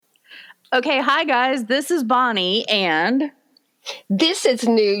Okay, hi guys, this is Bonnie, and This is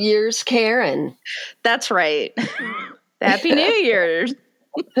New Year's Karen. that's right. Happy New Year's.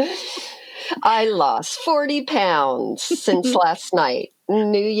 I lost 40 pounds since last night.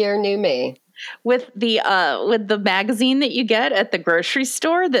 New year, new me. With the magazine that you get at the grocery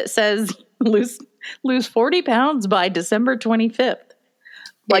store that says lose 40 pounds by December 25th.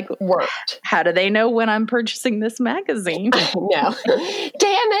 Like, it worked. How do they know when I'm purchasing this magazine? No.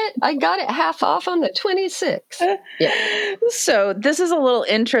 Damn it. I got it half off on the 26th. Yeah. So this is a little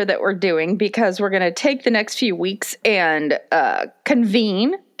intro that we're doing because we're going to take the next few weeks and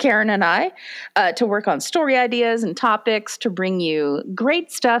convene, Karen and I, to work on story ideas and topics to bring you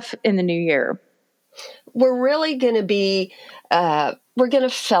great stuff in the new year. We're really going to be, we're going to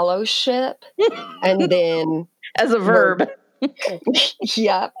fellowship and then... As a verb.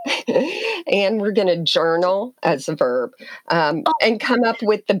 Yep. And we're going to journal as a verb and come up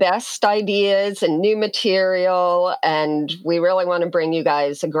with the best ideas and new material. And we really want to bring you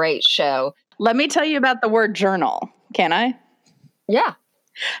guys a great show. Let me tell you about the word journal. Can I? Yeah.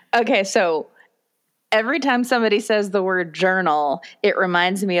 Okay. So every time somebody says the word journal, it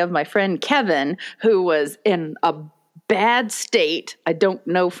reminds me of my friend Kevin, who was in a bad state. I don't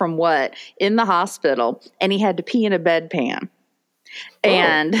know from what, in the hospital, and he had to pee in a bedpan.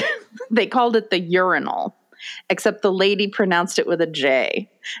 And they called it the urinal, except the lady pronounced it with a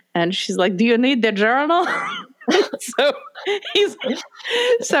J. And she's like, "Do you need the journal?"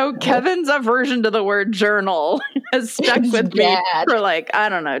 So Kevin's aversion to the word journal has stuck with me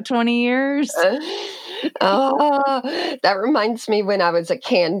for 20 years. That reminds me when I was a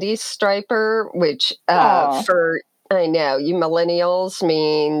candy striper, which I know you millennials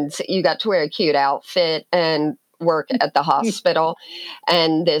means you got to wear a cute outfit and work at the hospital.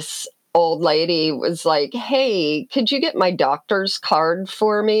 And this old lady was like, "Hey, could you get my doctor's card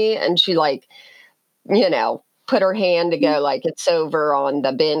for me?" And she put her hand to go like it's over on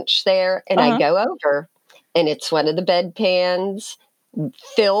the bench there. And I go over and it's one of the bedpans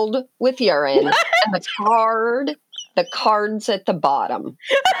filled with urine and the card's at the bottom.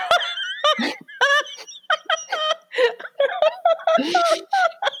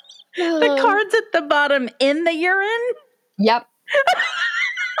 The card's at the bottom in the urine? Yep.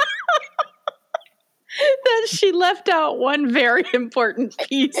 That she left out one very important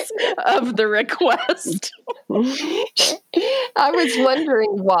piece of the request. I was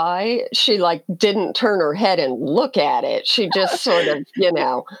wondering why she didn't turn her head and look at it. She just sort of,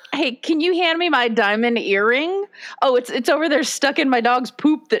 "Hey, can you hand me my diamond earring? Oh, it's over there stuck in my dog's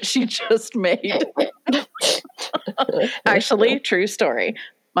poop that she just made." Actually, true story.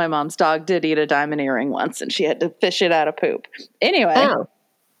 My mom's dog did eat a diamond earring once and she had to fish it out of poop. Anyway.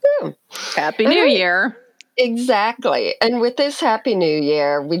 Happy New Year. Exactly. And with this Happy New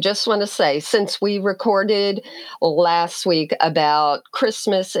Year, we just want to say, since we recorded last week about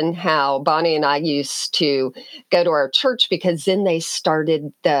Christmas and how Bonnie and I used to go to our church because then they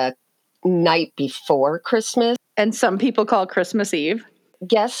started the night before Christmas. And some people call Christmas Eve.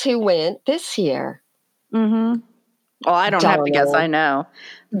 Guess who went this year? Mm-hmm. Well, I don't have to guess. I know.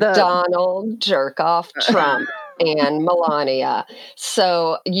 Donald Jerkoff Trump. And Melania.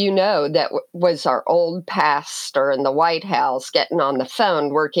 So, that was our old pastor in the White House getting on the phone,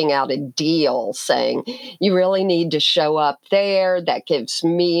 working out a deal saying, "You really need to show up there. That gives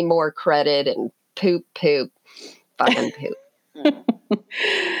me more credit," and poop, fucking poop.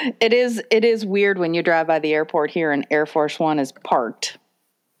 It is weird when you drive by the airport here and Air Force One is parked.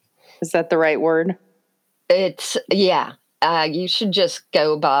 Is that the right word? It's, yeah. You should just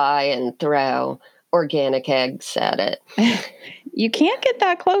go by and throw organic eggs at it. You can't get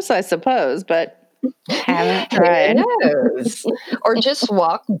that close, I suppose, but haven't tried. Who knows? Or just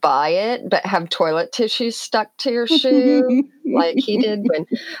walk by it, but have toilet tissue stuck to your shoe like he did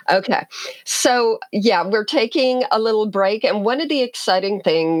Okay. So, yeah, we're taking a little break. And one of the exciting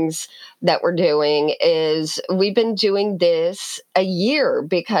things that we're doing is we've been doing this a year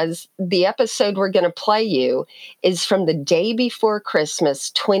because the episode we're going to play you is from the day before Christmas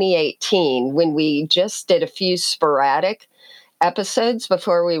 2018, when we just did a few sporadic episodes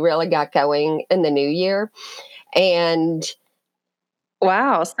before we really got going in the new year. And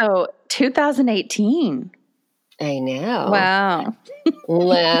wow, so 2018. I know. Wow.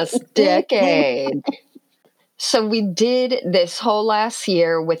 Last decade. So we did this whole last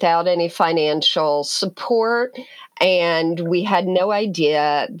year without any financial support, and we had no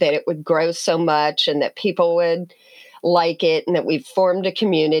idea that it would grow so much and that people would like it and that we've formed a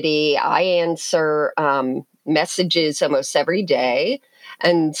community. I answer messages almost every day.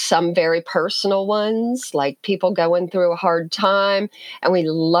 and some very personal ones, like people going through a hard time, and we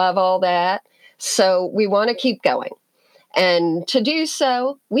love all that. So we want to keep going. And to do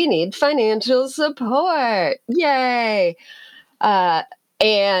so, we need financial support. Yay! Uh,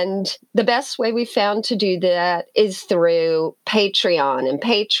 and the best way we found to do that is through Patreon. And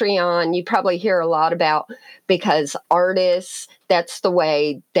Patreon, you probably hear a lot about because artists, that's the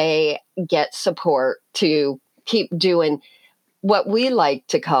way they get support to keep doing what we like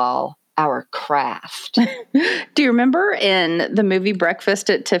to call our craft. Do you remember in the movie Breakfast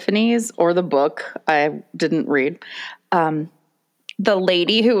at Tiffany's, or the book I didn't read, the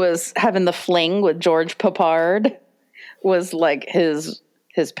lady who was having the fling with George Papard was like his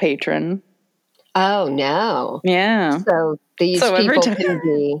patron? Oh, no. Yeah. So these So every people time, can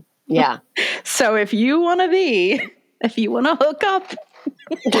be, yeah. so if you want to hook up,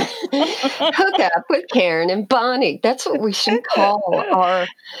 Hook up with Karen and Bonnie. That's what we should call our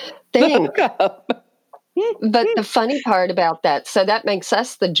thing. hook up. But the funny part about that, so that makes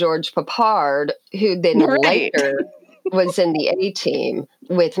us the George Papard, who then Right. later was in the A Team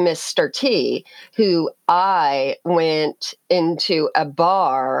with Mr. T, who I went into a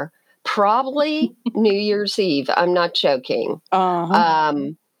bar probably New Year's Eve. I'm not joking. Uh-huh.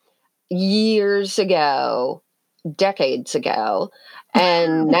 Years ago, decades ago,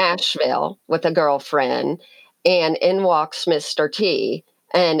 and Nashville with a girlfriend, and in walks Mr. T,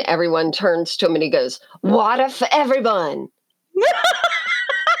 and everyone turns to him and he goes, "Water for everyone."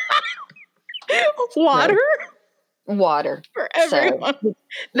 Water Water. for So, everyone.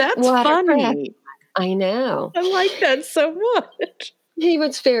 That's water for funny. I know. I like that so much. He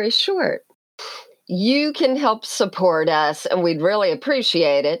was very short. You can help support us, and we'd really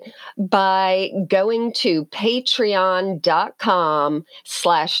appreciate it by going to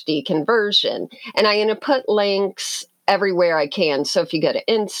patreon.com/deconversion. And I'm going to put links everywhere I can. So if you go to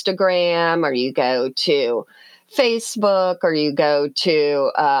Instagram, or you go to Facebook, or you go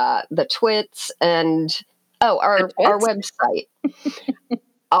to the Twits, and our website.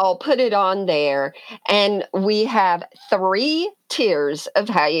 I'll put it on there. And we have 3 tiers of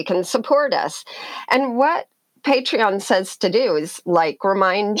how you can support us. And what Patreon says to do is like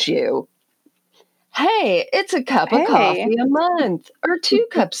remind you, hey, it's a cup of Hey. coffee a month, or 2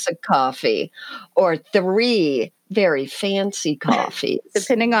 cups of coffee, or 3 very fancy coffees.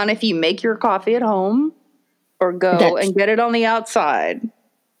 Depending on if you make your coffee at home or go and get it on the outside.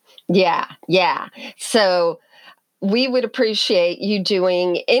 Yeah. So we would appreciate you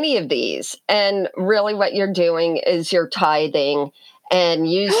doing any of these. And really, what you're doing is you're tithing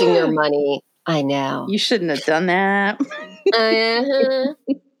and using your money. I know. You shouldn't have done that. Uh-huh.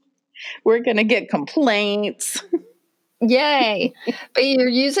 We're going to get complaints. Yay. But you're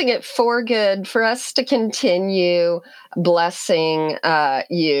using it for good, for us to continue blessing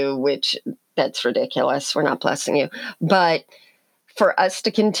you, which that's ridiculous. We're not blessing you. But for us to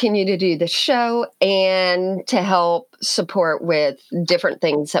continue to do the show and to help support with different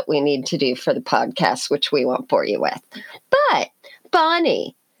things that we need to do for the podcast, which we won't bore you with. But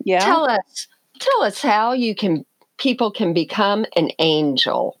Bonnie, tell us how people can become an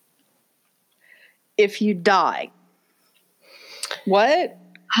angel. If you die. What?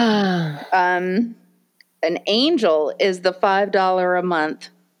 An angel is the $5 a month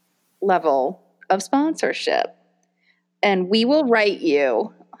level of sponsorship. And we will write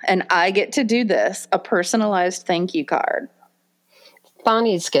you, and I get to do this, a personalized thank you card.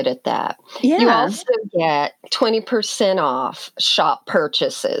 Bonnie's good at that. Yeah. You also get 20% off shop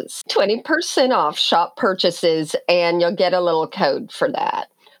purchases. 20% off shop purchases, and you'll get a little code for that,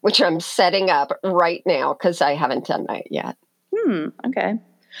 which I'm setting up right now because I haven't done that yet. Okay.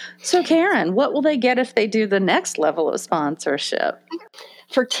 So, Karen, what will they get if they do the next level of sponsorship?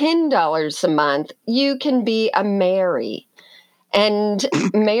 For $10 a month, you can be a Mary. And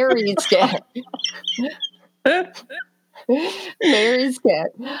Marys get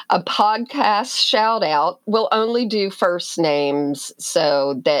a podcast shout out. We'll only do first names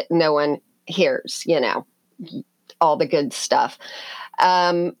so that no one hears, all the good stuff.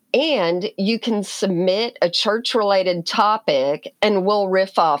 And you can submit a church-related topic, and we'll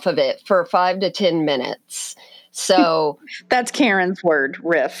riff off of it for 5 to 10 minutes. So that's Karen's word,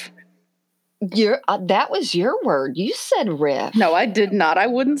 riff. That was your word. You said riff. No, I did not. I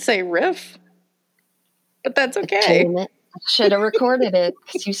wouldn't say riff, but that's okay. Damn it. I should have recorded it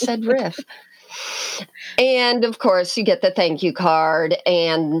because you said riff. And of course, you get the thank you card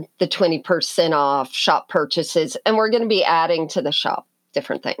and the 20% off shop purchases. And we're going to be adding to the shop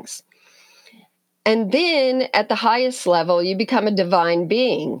different things. And then at the highest level, you become a divine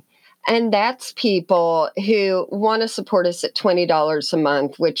being. And that's people who want to support us at $20 a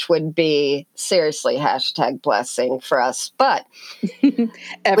month, which would be seriously #blessing for us. But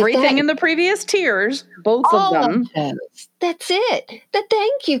Everything in the previous tiers, both of all of them, those, that's it. The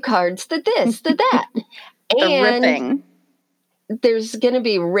thank you cards, the this, the that. the And ripping. there's going to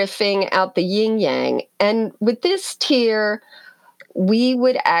be riffing out the yin yang. And with this tier, we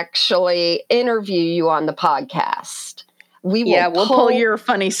would actually interview you on the podcast. We'll pull your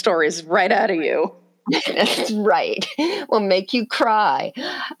funny stories right out of you. That's right. We'll make you cry.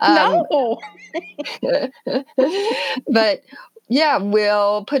 No. But yeah,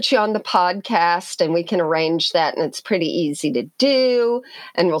 we'll put you on the podcast and we can arrange that. And it's pretty easy to do.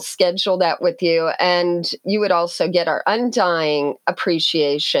 And we'll schedule that with you. And you would also get our undying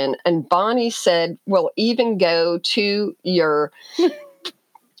appreciation. And Bonnie said, we'll even go to your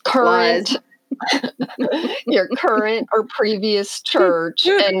current your current or previous church,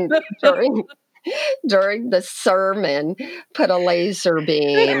 and during the sermon put a laser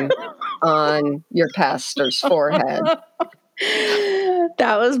beam on your pastor's forehead.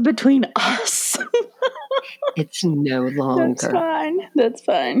 That was between us. It's no longer. That's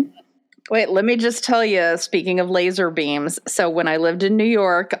fine. Wait, let me just tell you, speaking of laser beams, so when I lived in New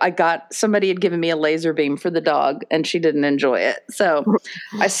York, somebody had given me a laser beam for the dog and she didn't enjoy it. So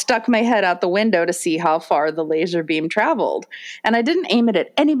I stuck my head out the window to see how far the laser beam traveled. And I didn't aim it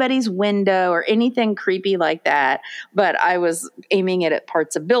at anybody's window or anything creepy like that, but I was aiming it at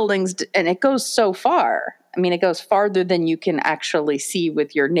parts of buildings, and it goes so far. I mean, it goes farther than you can actually see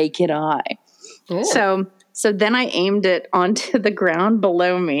with your naked eye. Yeah. So then I aimed it onto the ground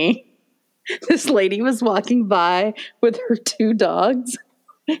below me. This lady was walking by with her 2 dogs.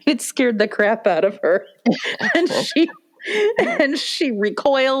 It scared the crap out of her. And she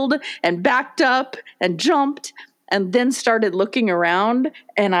recoiled and backed up and jumped and then started looking around,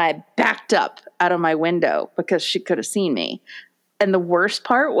 and I backed up out of my window because she could have seen me. And the worst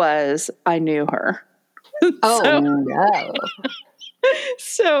part was I knew her. No.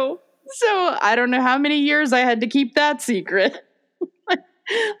 So I don't know how many years I had to keep that secret.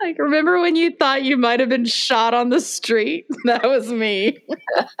 Like, remember when you thought you might have been shot on the street? That was me.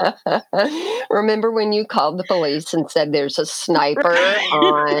 Remember when you called the police and said there's a sniper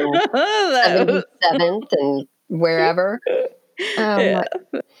on 77th and wherever?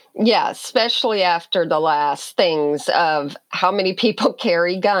 Yeah, especially after the last things of how many people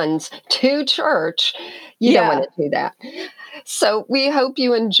carry guns to church. You don't want to do that. So we hope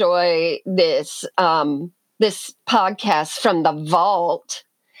you enjoy this this podcast from the vault.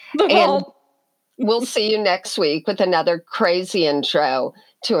 And we'll see you next week with another crazy intro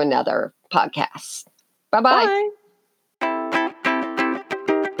to another podcast. Bye-bye. Bye.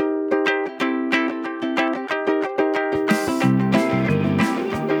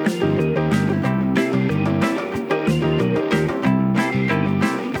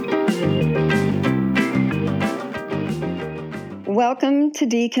 Welcome to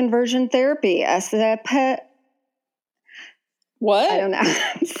Deconversion Therapy. What? I don't know.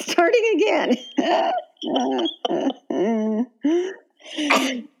 Starting again.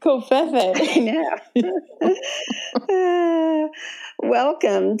 Covfefe. I know.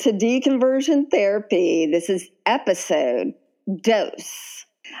 Welcome to Deconversion Therapy. This is episode dose.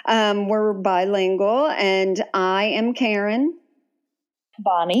 We're bilingual, and I am Karen.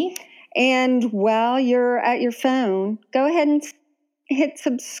 Bonnie. And while you're at your phone, go ahead and hit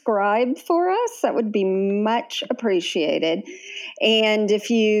subscribe for us. That would be much appreciated. And if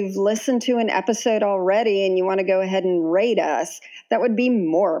you've listened to an episode already and you want to go ahead and rate us, that would be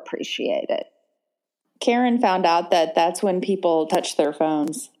more appreciated. Karen found out that that's when people touch their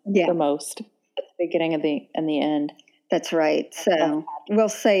phones the most at the beginning of and the end. That's right. So we'll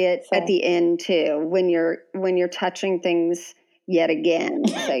say it at the end too, when you're touching things yet again.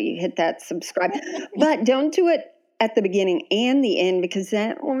 So you hit that subscribe, but don't do it at the beginning and the end, because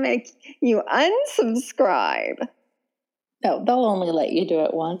that will make you unsubscribe. No, they'll only let you do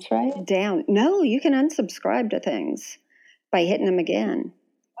it once, right? No, you can unsubscribe to things by hitting them again.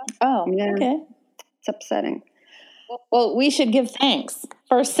 Oh, okay. It's upsetting. Well, we should give thanks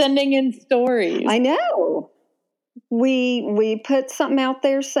for sending in stories. I know. We put something out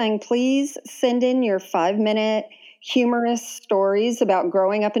there saying, please send in your 5-minute humorous stories about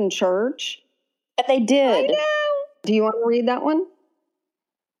growing up in church. And they did. I know. Do you want to read that one?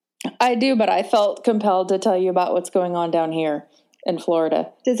 I do, but I felt compelled to tell you about what's going on down here in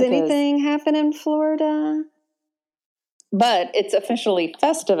Florida. Does anything happen in Florida? But it's officially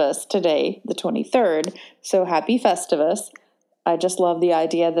Festivus today, the 23rd. So happy Festivus. I just love the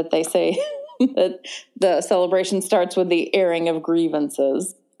idea that they say that the celebration starts with the airing of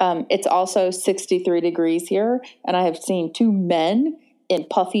grievances. It's also 63 degrees here, and I have seen two men in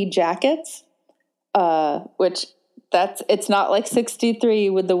puffy jackets, which it's not like 63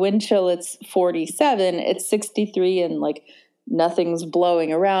 with the wind chill, it's 47. It's 63 and like nothing's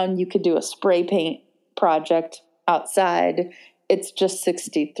blowing around. You could do a spray paint project outside. It's just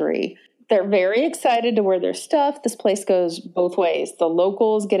 63. They're very excited to wear their stuff. This place goes both ways. The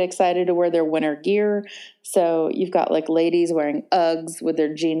locals get excited to wear their winter gear. So you've got like ladies wearing Uggs with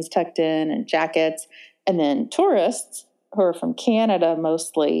their jeans tucked in and jackets. And then tourists who are from Canada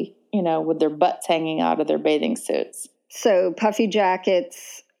mostly, with their butts hanging out of their bathing suits. So puffy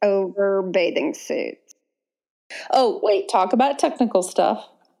jackets over bathing suits. Oh, wait, talk about technical stuff.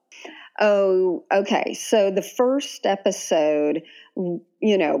 Oh, okay. So the first episode,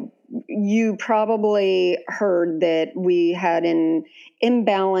 you probably heard that we had an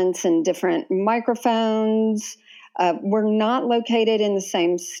imbalance in different microphones. We're not located in the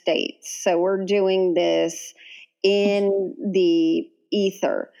same states, so we're doing this in the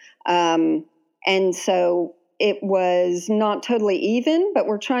ether. And so it was not totally even, but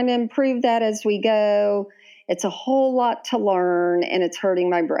we're trying to improve that as we go. It's a whole lot to learn, and it's hurting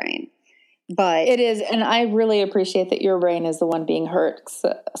my brain. But it is, and I really appreciate that your brain is the one being hurt.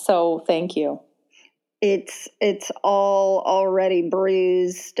 So thank you. It's all already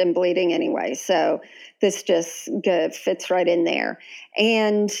bruised and bleeding anyway, so this just fits right in there.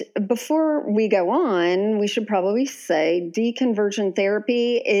 And before we go on, we should probably say Deconversion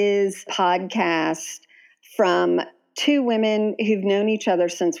Therapy is a podcast from two women who've known each other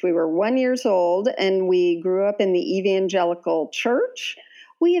since we were 1 year old, and we grew up in the evangelical church.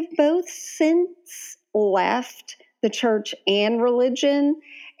 We have both since left the church and religion,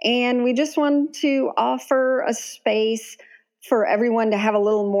 and we just wanted to offer a space for everyone to have a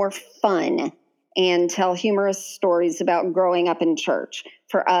little more fun and tell humorous stories about growing up in church.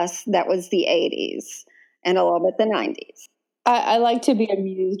 For us, that was the 80s and a little bit the 90s. I like to be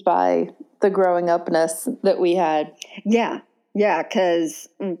amused by the growing upness that we had. Yeah, because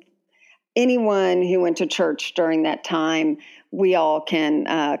anyone who went to church during that time, we all can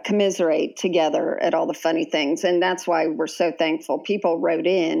commiserate together at all the funny things. And that's why we're so thankful people wrote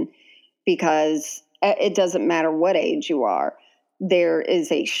in, because it doesn't matter what age you are. There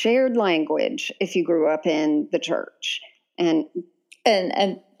is a shared language if you grew up in the church. And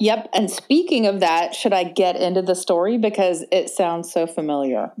yep. And speaking of that, should I get into the story because it sounds so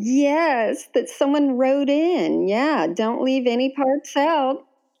familiar? Yes, that someone wrote in. Yeah, don't leave any parts out.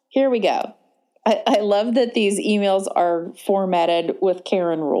 Here we go. I love that these emails are formatted with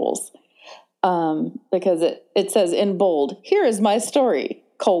Karen rules, because it says in bold, here is my story, :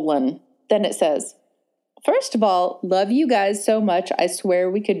 then it says, first of all, love you guys so much, I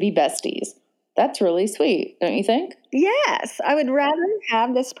swear we could be besties. That's really sweet, don't you think? Yes, I would rather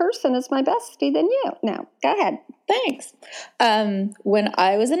have this person as my bestie than you. No, go ahead. Thanks. When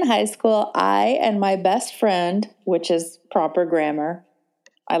I was in high school, I and my best friend, which is proper grammar,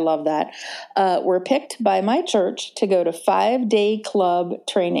 I love that, were picked by my church to go to 5-day club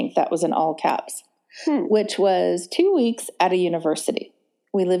training. That was in all caps, which was 2 weeks at a university.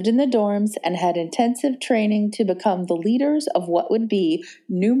 We lived in the dorms and had intensive training to become the leaders of what would be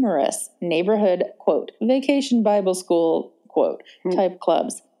numerous neighborhood, quote, vacation Bible school, quote, type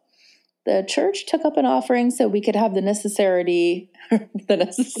clubs. The church took up an offering so we could have the necessary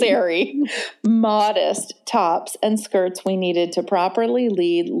modest tops and skirts we needed to properly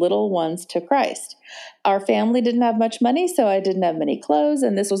lead little ones to Christ. Our family didn't have much money, so I didn't have many clothes,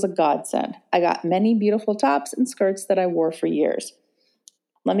 and this was a godsend. I got many beautiful tops and skirts that I wore for years.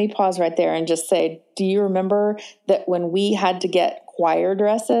 Let me pause right there and just say, do you remember that when we had to get choir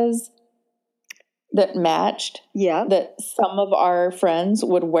dresses that matched, that some of our friends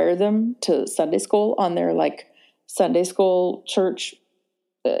would wear them to Sunday school on their like Sunday school church,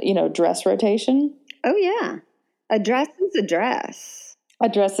 dress rotation? Oh, yeah. A dress is a dress. A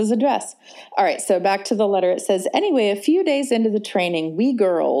dress is a dress. All right, so back to the letter. It says, anyway, a few days into the training, we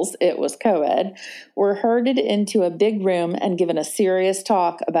girls, it was co-ed, were herded into a big room and given a serious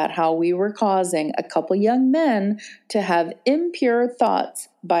talk about how we were causing a couple young men to have impure thoughts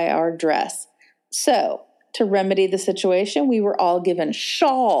by our dress. So, to remedy the situation, we were all given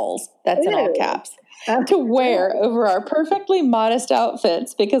shawls, that's in all caps, to wear over our perfectly modest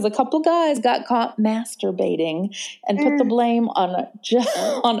outfits because a couple guys got caught masturbating and put the blame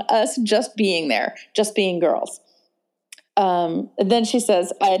on us just being there, just being girls. Then she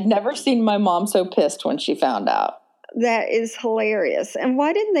says, I had never seen my mom so pissed when she found out. That is hilarious. And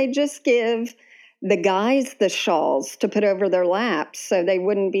why didn't they just give the guys the shawls to put over their laps so they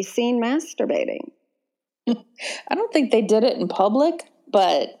wouldn't be seen masturbating? I don't think they did it in public.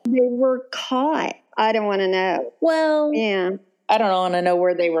 but they were caught. I don't want to know. well, Yeah. I don't want to know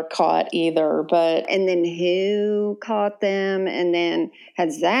where they were caught either, but And then who caught them? And then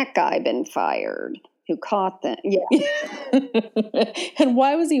has that guy been fired? Who caught them? Yeah. and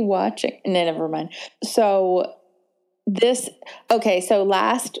why was he watching? No, never mind. So so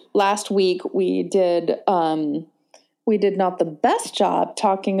last week we did not the best job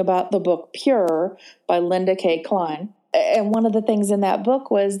talking about the book Pure by Linda K. Klein. And one of the things in that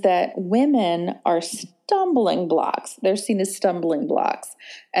book was that women are stumbling blocks. They're seen as stumbling blocks,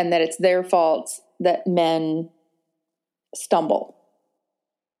 and that it's their fault that men stumble.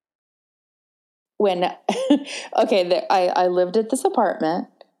 When, I lived at this apartment,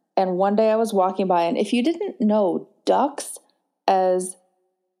 and one day I was walking by, and if you didn't know ducks as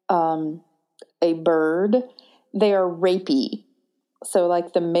a bird, they are rapey. So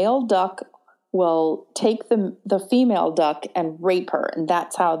like the male duck will take the female duck and rape her, and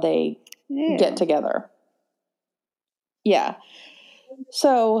that's how they get together. Yeah.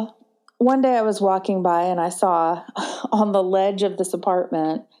 So one day I was walking by and I saw on the ledge of this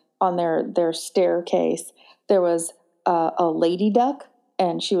apartment, on their staircase, there was a lady duck,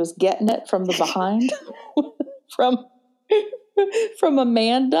 and she was getting it from the behind from a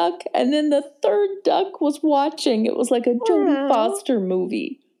man duck, and then the third duck was watching. It was like a Jodie Foster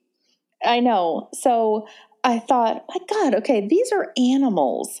movie. I know. So I thought, my God, okay, these are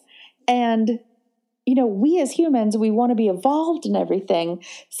animals. And, we as humans, we want to be evolved and everything.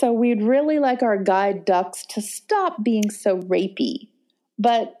 So we'd really like our guide ducks to stop being so rapey.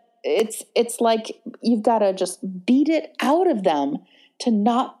 But it's like you've got to just beat it out of them to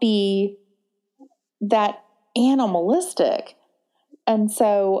not be that animalistic. And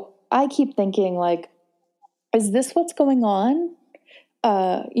so I keep thinking, like, is this what's going on?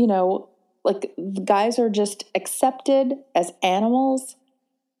 Like guys are just accepted as animals,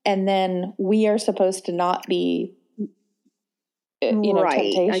 and then we are supposed to not be, right.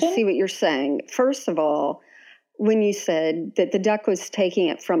 temptation. I see what you're saying. First of all, when you said that the duck was taking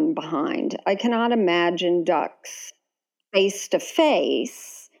it from behind, I cannot imagine ducks face to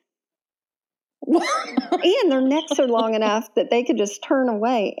face. And their necks are long enough that they could just turn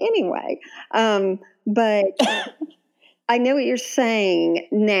away anyway. But I know what you're saying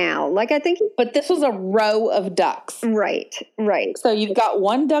now. Like, I think. But this was a row of ducks. Right. So you've got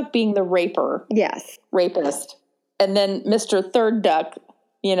one duck being the raper. Yes. Rapist. And then Mr. Third Duck,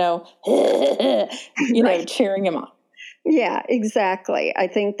 right. cheering him on. Yeah, exactly. I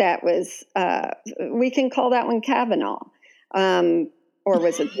think that was, we can call that one Kavanaugh. Or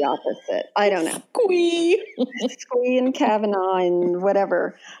was it the opposite? I don't know. Squee and Kavanaugh and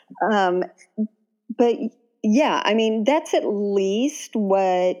whatever. But yeah, I mean, that's at least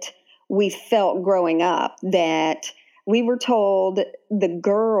what we felt growing up, that we were told the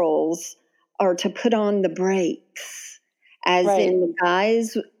girls are to put on the brakes, as in the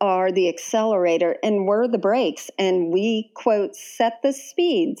guys are the accelerator and we're the brakes. And we, quote, set the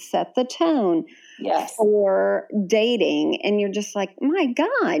speed, set the tone for dating. And you're just like, my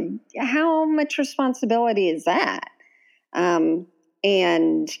God, how much responsibility is that? And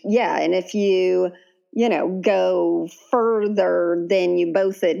if you go further than you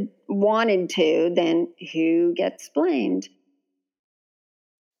both had wanted to, then who gets blamed?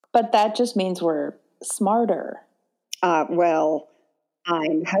 But that just means we're smarter. Well,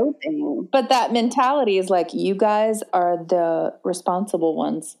 I'm hoping. But that mentality is like, you guys are the responsible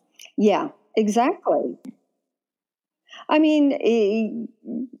ones. Yeah, exactly. I mean,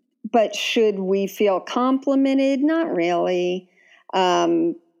 but should we feel complimented? Not really.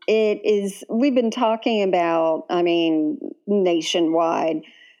 We've been talking about, nationwide,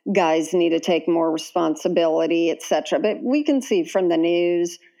 guys need to take more responsibility, etc. But we can see from the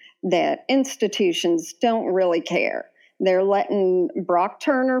news that institutions don't really care. They're letting Brock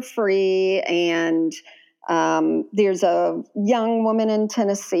Turner free, and there's a young woman in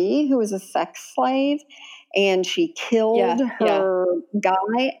Tennessee who is a sex slave, and she killed her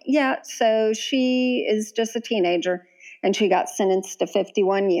guy. Yeah, so she is just a teenager, and she got sentenced to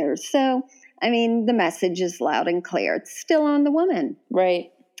 51 years. So, the message is loud and clear. It's still on the woman.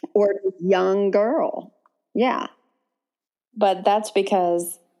 Right. Or the young girl. Yeah. But that's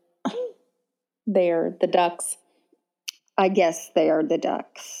because they're the ducks. I guess they are the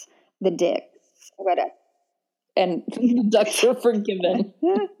ducks. The dicks. Whatever. And the ducks are forgiven.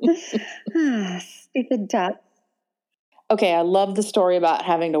 Stupid ducks. Okay, I love the story about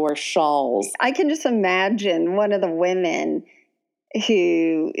having to wear shawls. I can just imagine one of the women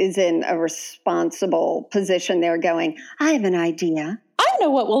who is in a responsible position there going, I have an idea. I know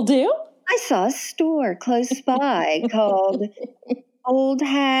what we'll do. I saw a store close by called old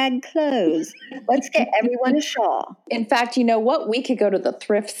hag clothes. Let's get everyone a shawl. In fact, you know what? We could go to the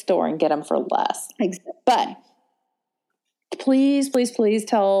thrift store and get them for less. Exactly. But please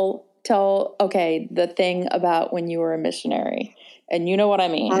tell okay, the thing about when you were a missionary. And you know what I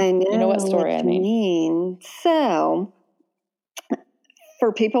mean. I know you know what story I mean. So,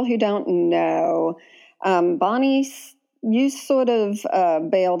 for people who don't know, Bonnie, you sort of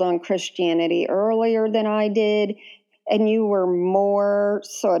bailed on Christianity earlier than I did, and you were more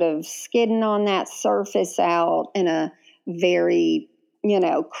sort of skidding on that surface out in a very,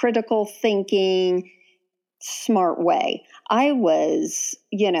 critical thinking, smart way. I was,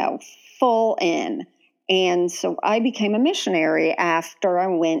 full in. And so I became a missionary after I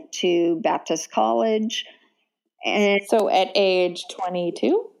went to Baptist college. And So at age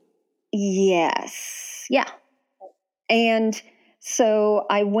 22? yes. Yeah. And so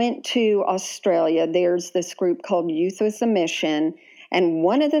I went to Australia. There's this group called Youth with a Mission. And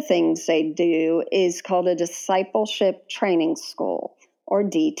one of the things they do is called a Discipleship Training School, or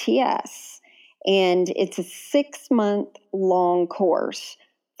DTS. And it's a 6-month long course.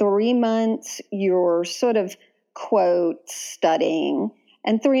 3 months you're sort of, quote, studying,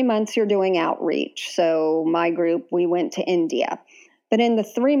 and 3 months you're doing outreach. So my group, we went to India. But in the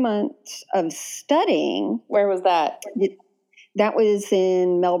 3 months of studying, Where was that? That was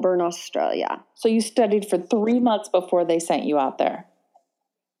in Melbourne, Australia. So you studied for 3 months before they sent you out there.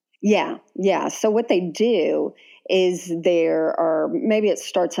 Yeah. So what they do is there are, maybe it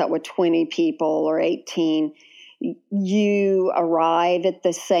starts out with 20 people or 18. You arrive at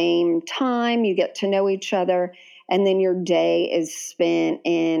the same time, you get to know each other, and then your day is spent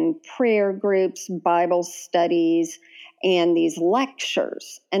in prayer groups, Bible studies, and these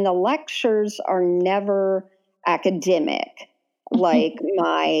lectures. And the lectures are never academic. Like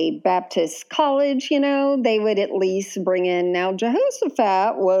my Baptist college, they would at least bring in, now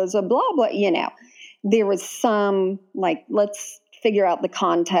Jehoshaphat was a blah, blah, There was some, like, let's figure out the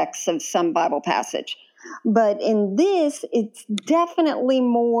context of some Bible passage. But in this, it's definitely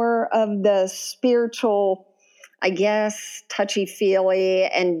more of the spiritual, I guess, touchy-feely,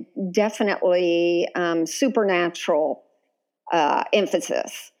 and definitely supernatural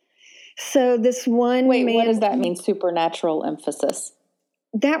emphasis. So this one Wait, man, what does that mean, supernatural emphasis?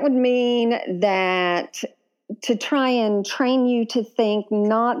 That would mean that to try and train you to think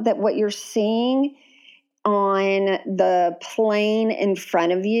not that what you're seeing on the plane in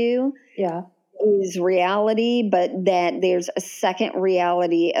front of you is reality, but that there's a second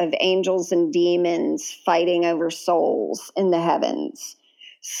reality of angels and demons fighting over souls in the heavens.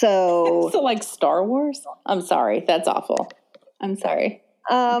 So like Star Wars? I'm sorry, that's awful. I'm sorry.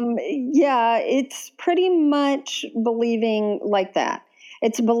 Yeah, it's pretty much believing like that.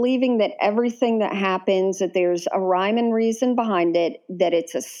 It's believing that everything that happens, that there's a rhyme and reason behind it, that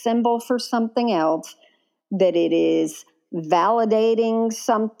it's a symbol for something else, that it is validating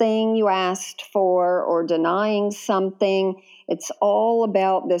something you asked for or denying something. It's all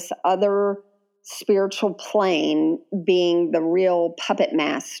about this other spiritual plane being the real puppet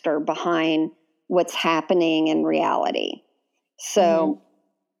master behind what's happening in reality. So,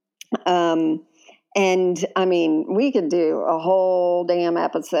 and I mean, we could do a whole damn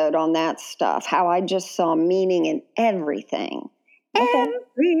episode on that stuff, how I just saw meaning in everything. Okay.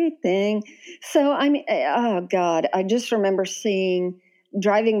 Everything. So, I mean, oh God, I just remember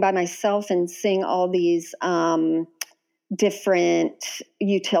driving by myself and seeing all these different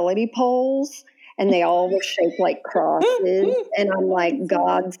utility poles, and they all were shaped like crosses. And I'm like,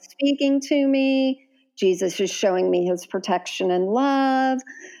 God's speaking to me. Jesus is showing me his protection and love.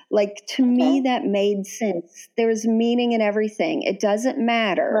 Like, to me, that made sense. There's meaning in everything. It doesn't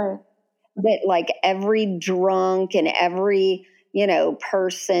matter that, like, every drunk and every,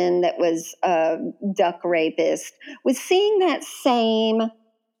 person that was a duck rapist was seeing that same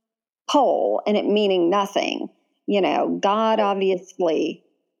pole and it meaning nothing. God obviously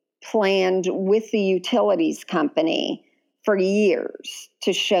planned with the utilities company for years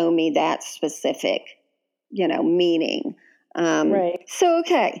to show me that specific, meaning. So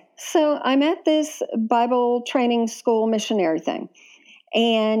I'm at this Bible training school missionary thing,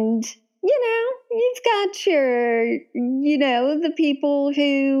 and you've got your, the people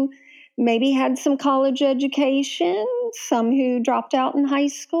who maybe had some college education, some who dropped out in high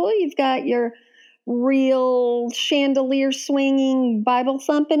school. You've got your real chandelier swinging Bible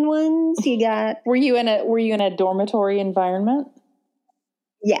thumping ones. You got. Were you in a dormitory environment?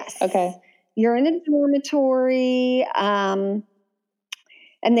 Yes. Okay. You're in a dormitory, and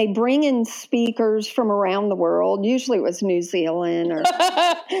they bring in speakers from around the world. Usually it was New Zealand or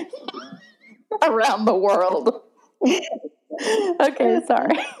around the world. Okay,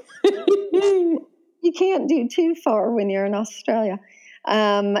 sorry. You can't do too far when you're in Australia.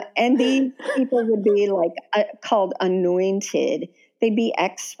 And these people would be like called anointed. They'd be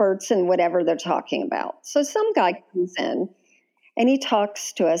experts in whatever they're talking about. So some guy comes in and he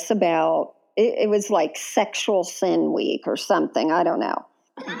talks to us about it was like sexual sin week or something. I don't know.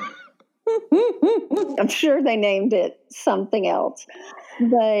 I'm sure they named it something else.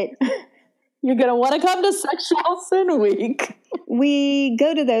 But you're going to want to come to Sexual Sin Week. We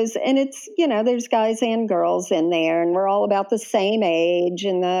go to those, and it's, there's guys and girls in there, and we're all about the same age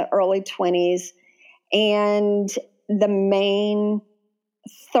in the early 20s. And the main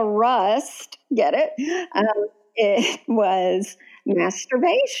thrust, get it? It was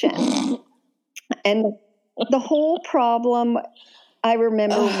masturbation. And the whole problem I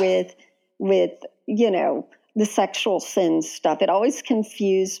remember with the sexual sin stuff, it always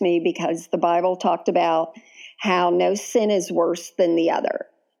confused me because the Bible talked about how no sin is worse than the other.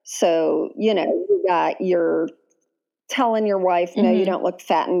 So, you got you're telling your wife, no, you don't look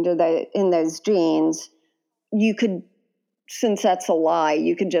fat in those jeans. You could, since that's a lie,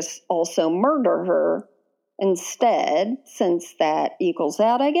 you could just also murder her instead, since that equals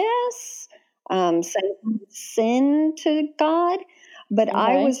out, I guess. Sin to God. But okay.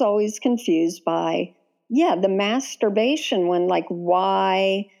 I was always confused by, the masturbation one, like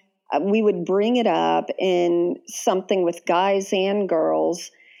why we would bring it up in something with guys and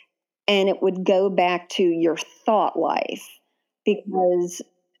girls, and it would go back to your thought life because,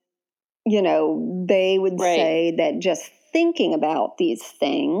 they would say that just thinking about these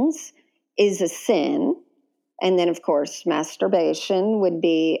things is a sin. And then, of course, masturbation would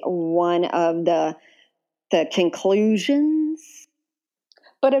be one of the conclusions.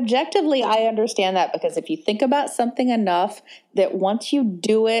 But objectively, I understand that because if you think about something enough, that once you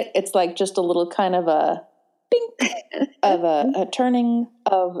do it, it's like just a little kind of a bink of a turning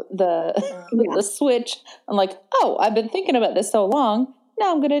of the switch. I'm like, oh, I've been thinking about this so long.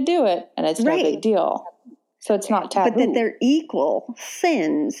 Now I'm going to do it. And it's no big deal. So it's not taboo. But that they're equal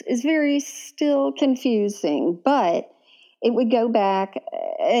sins is very still confusing. But it would go back,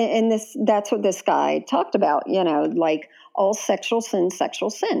 and that's what this guy talked about, like all sexual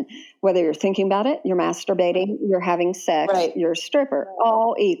sin. Whether you're thinking about it, you're masturbating, you're having sex, you're a stripper,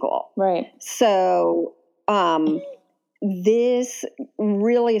 all equal. Right. So this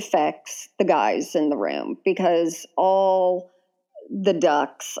really affects the guys in the room because all the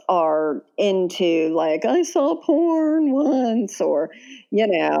ducks are into like, I saw porn once, or,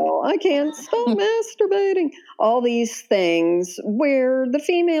 I can't stop masturbating. All these things where the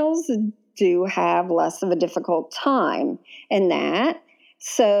females do have less of a difficult time in that.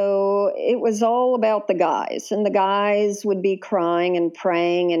 So it was all about the guys, and the guys would be crying and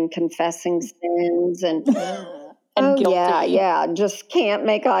praying and confessing sins and guilty. Yeah. Just can't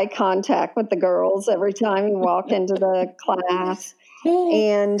make eye contact with the girls every time you walk into the class.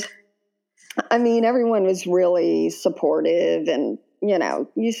 And I mean, everyone was really supportive, and,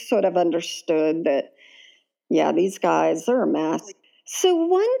 you sort of understood that, these guys are a mess. So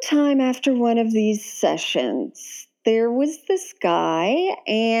one time after one of these sessions, there was this guy,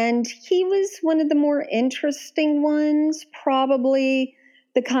 and he was one of the more interesting ones, probably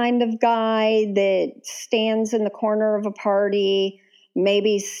the kind of guy that stands in the corner of a party,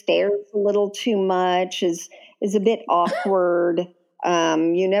 maybe stares a little too much, is a bit awkward.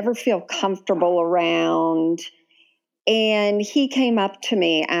 You never feel comfortable around. And he came up to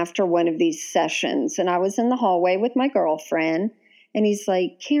me after one of these sessions, and I was in the hallway with my girlfriend, and he's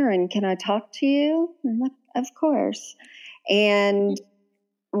like, Karen, can I talk to you? I'm like, of course. And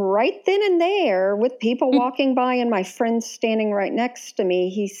right then and there, with people walking by and my friend standing right next to me,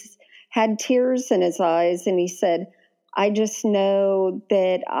 he had tears in his eyes, and he said, I just know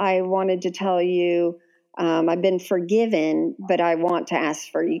that I wanted to tell you I've been forgiven, but I want to ask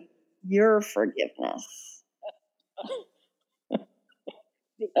for your forgiveness.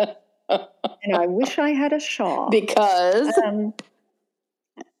 And I wish I had a shawl. Because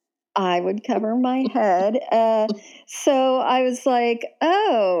I would cover my head. So I was like,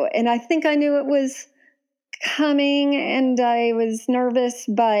 oh, and I think I knew it was coming, and I was nervous,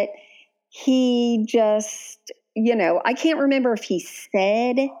 but he just, I can't remember if he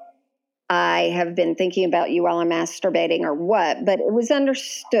said, I have been thinking about you while I'm masturbating or what, but it was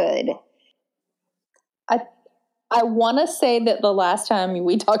understood. I want to say that the last time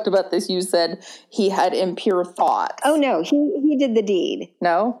we talked about this, you said he had impure thoughts. Oh, no, he did the deed.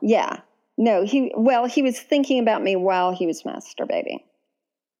 No? Yeah. No, he was thinking about me while he was masturbating.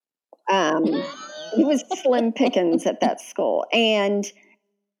 He was slim pickings at that school. And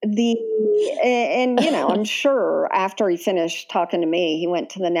and I'm sure after he finished talking to me, he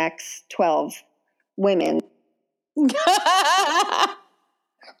went to the next 12 women.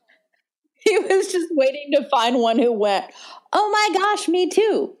 He was just waiting to find one who went, oh my gosh, me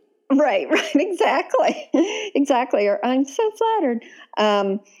too. Right, exactly. Or I'm so flattered.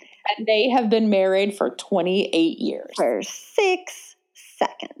 And they have been married for 28 years. For 6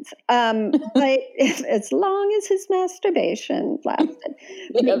 seconds. But as long as his masturbation lasted.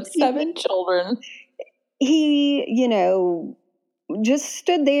 They have 7 children. He, just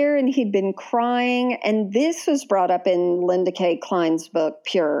stood there and he'd been crying. And this was brought up in Linda K. Klein's book,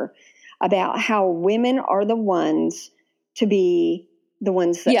 Pure, about how women are the ones to be the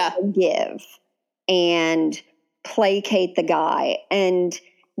ones that forgive and placate the guy. And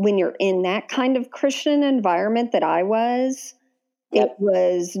when you're in that kind of Christian environment that I was, it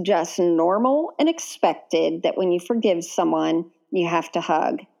was just normal and expected that when you forgive someone, you have to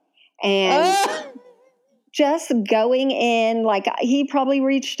hug. And just going in, like he probably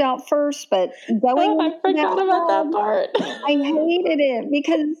reached out first, but going I forgot about that part. I hated it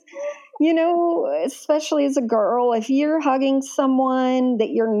because, especially as a girl, if you're hugging someone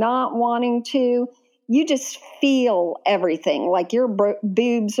that you're not wanting to, you just feel everything. Like your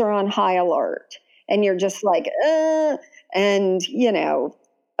boobs are on high alert and you're just like, and,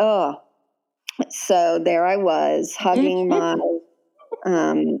 so there I was hugging my,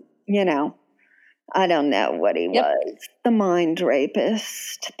 I don't know what he was, the mind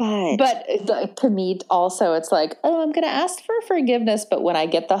rapist. But to me also, it's like, oh, I'm going to ask for forgiveness, but when I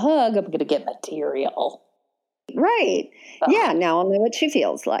get the hug, I'm going to get material. Right. Ugh. Yeah, now I'll know what she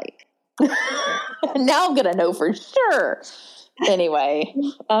feels like. Now I'm going to know for sure. Anyway,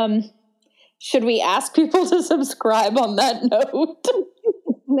 should we ask people to subscribe on that note?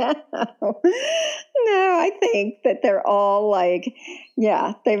 No, I think that they're all like,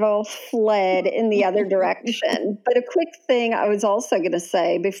 they've all fled in the other direction. But a quick thing I was also going to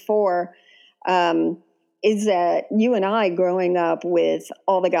say before is that you and I, growing up with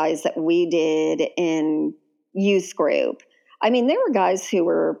all the guys that we did in youth group, I mean, there were guys who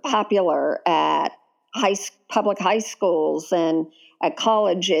were popular at public high schools and at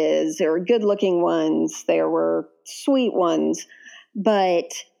colleges. There were good-looking ones. There were sweet ones.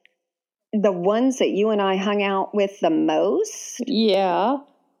 But the ones that you and I hung out with the most. Yeah.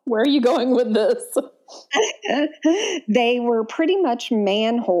 Where are you going with this? They were pretty much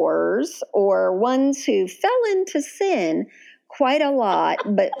man whores or ones who fell into sin quite a lot,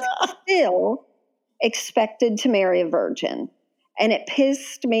 but still expected to marry a virgin. And it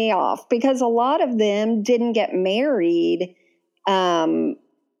pissed me off because a lot of them didn't get married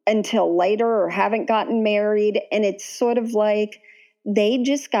until later or haven't gotten married. And it's sort of like, they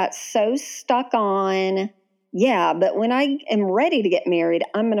just got so stuck on, but when I am ready to get married,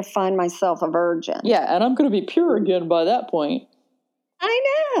 I'm going to find myself a virgin. Yeah, and I'm going to be pure again by that point.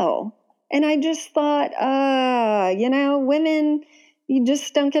 I know. And I just thought, women, you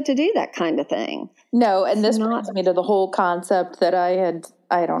just don't get to do that kind of thing. No, and this brings me to the whole concept that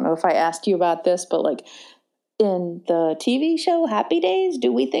I don't know if I asked you about this, but like in the TV show Happy Days,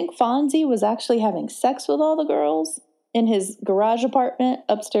 do we think Fonzie was actually having sex with all the girls in his garage apartment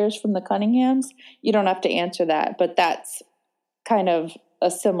upstairs from the Cunninghams? You don't have to answer that, but that's kind of a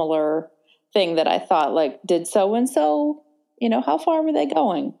similar thing that I thought, like, did so-and-so, how far were they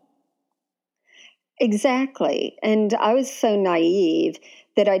going? Exactly. And I was so naive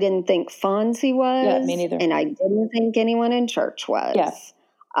that I didn't think Fonzie was. Yeah, me neither. And I didn't think anyone in church was. Yeah.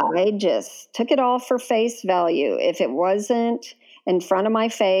 I just took it all for face value. If it wasn't in front of my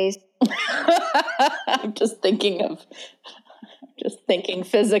face, I'm just thinking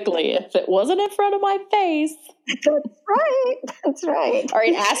physically, if it wasn't in front of my face. That's right. All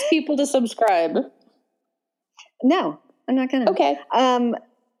right, ask people to subscribe. No, I'm not going to. Okay.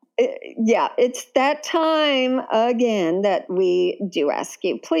 It's that time again that we do ask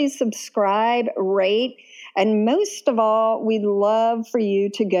you. Please subscribe, rate, and most of all, we'd love for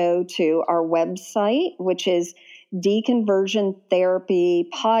you to go to our website, which is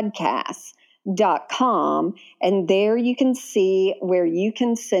deconversiontherapypodcast.com, and there you can see where you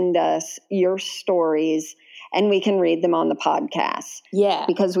can send us your stories and we can read them on the podcast. Yeah.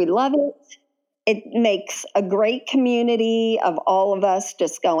 Because we love it. It makes a great community of all of us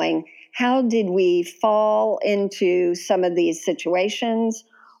just going, how did we fall into some of these situations?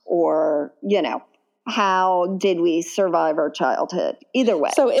 Or, how did we survive our childhood? Either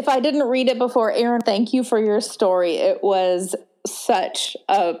way. So if I didn't read it before, Erin, thank you for your story. It was such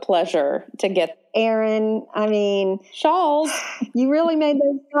a pleasure to get. Erin, I mean, Shawls, you really made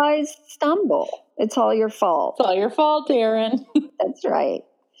those guys stumble. It's all your fault. It's all your fault, Erin. That's right.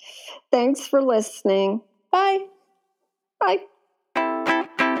 Thanks for listening. Bye. Bye.